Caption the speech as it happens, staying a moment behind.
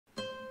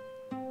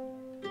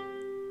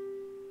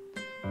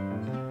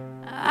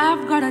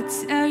I've gotta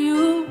tell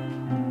you,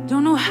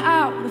 don't know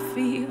how to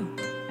feel.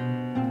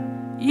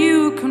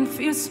 You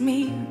confuse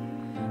me,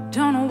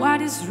 don't know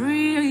what is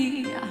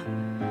real.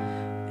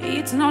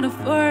 It's not the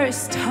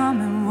first time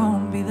and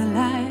won't be the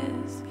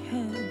last.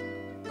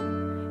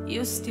 Yeah.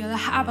 You still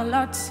have a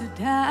lot to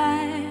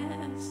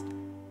digest.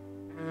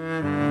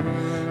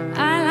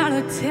 I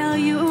gotta tell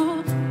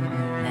you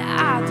that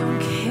I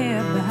don't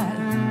care, but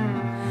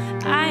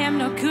I am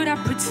not good at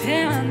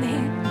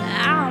pretending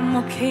I'm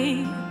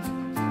okay.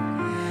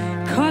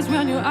 Cause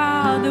when you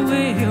are the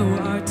way you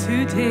are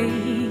today,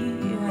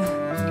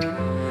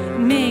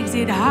 makes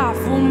it hard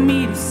for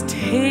me to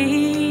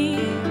stay.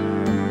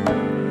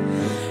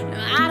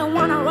 I don't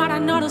wanna write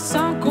another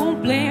song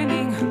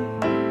complaining,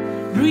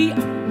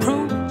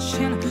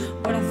 reapproaching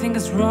what I think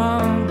is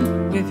wrong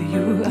with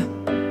you.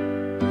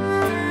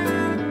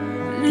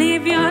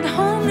 Leave you at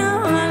home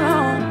now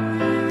alone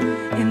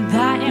in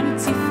that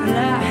empty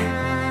flat.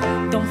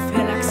 Don't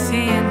feel like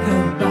saying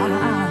goodbye.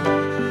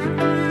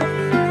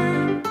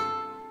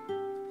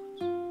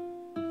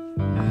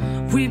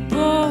 We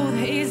both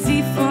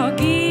easy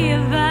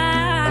forgive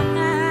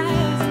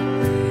us,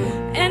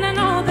 and I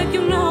know that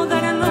you know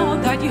that I know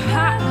that you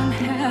haven't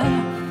had.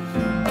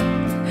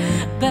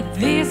 But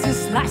this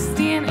is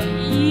lasting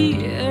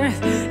years,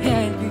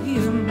 and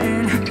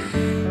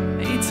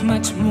it's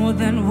much more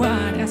than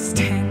what I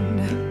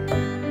stand.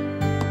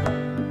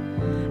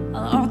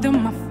 Although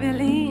my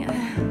feeling,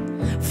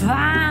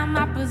 find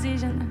my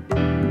position,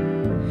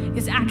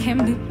 yes, I can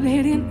be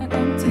bleeding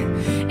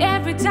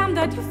every time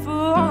that you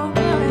fall.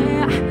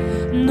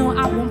 No,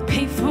 I won't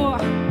pay for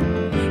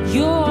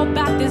your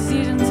bad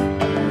decisions.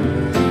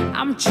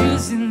 I'm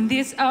choosing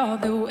this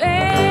other way.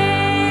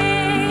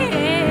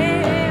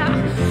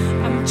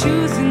 I'm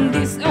choosing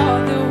this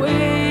other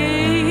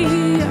way.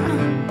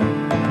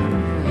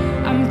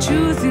 I'm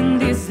choosing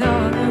this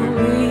other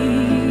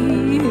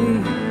way.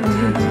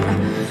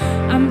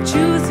 I'm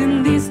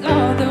choosing this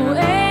other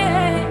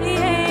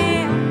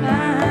way.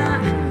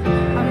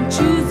 I'm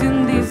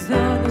choosing this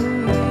other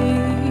way.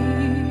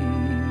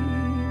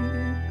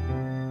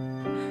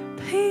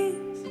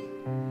 Please,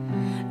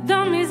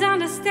 don't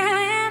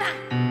misunderstand.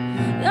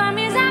 Don't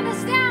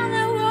misunderstand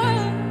the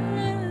words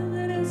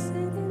that I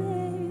said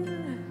today.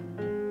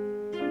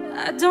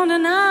 I don't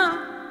know.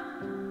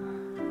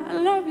 I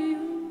love you,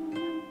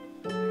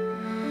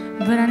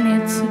 but I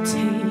need to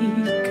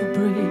take a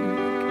break.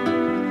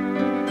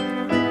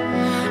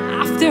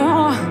 After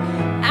all,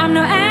 I'm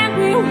not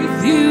angry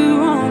with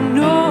you, oh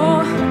no.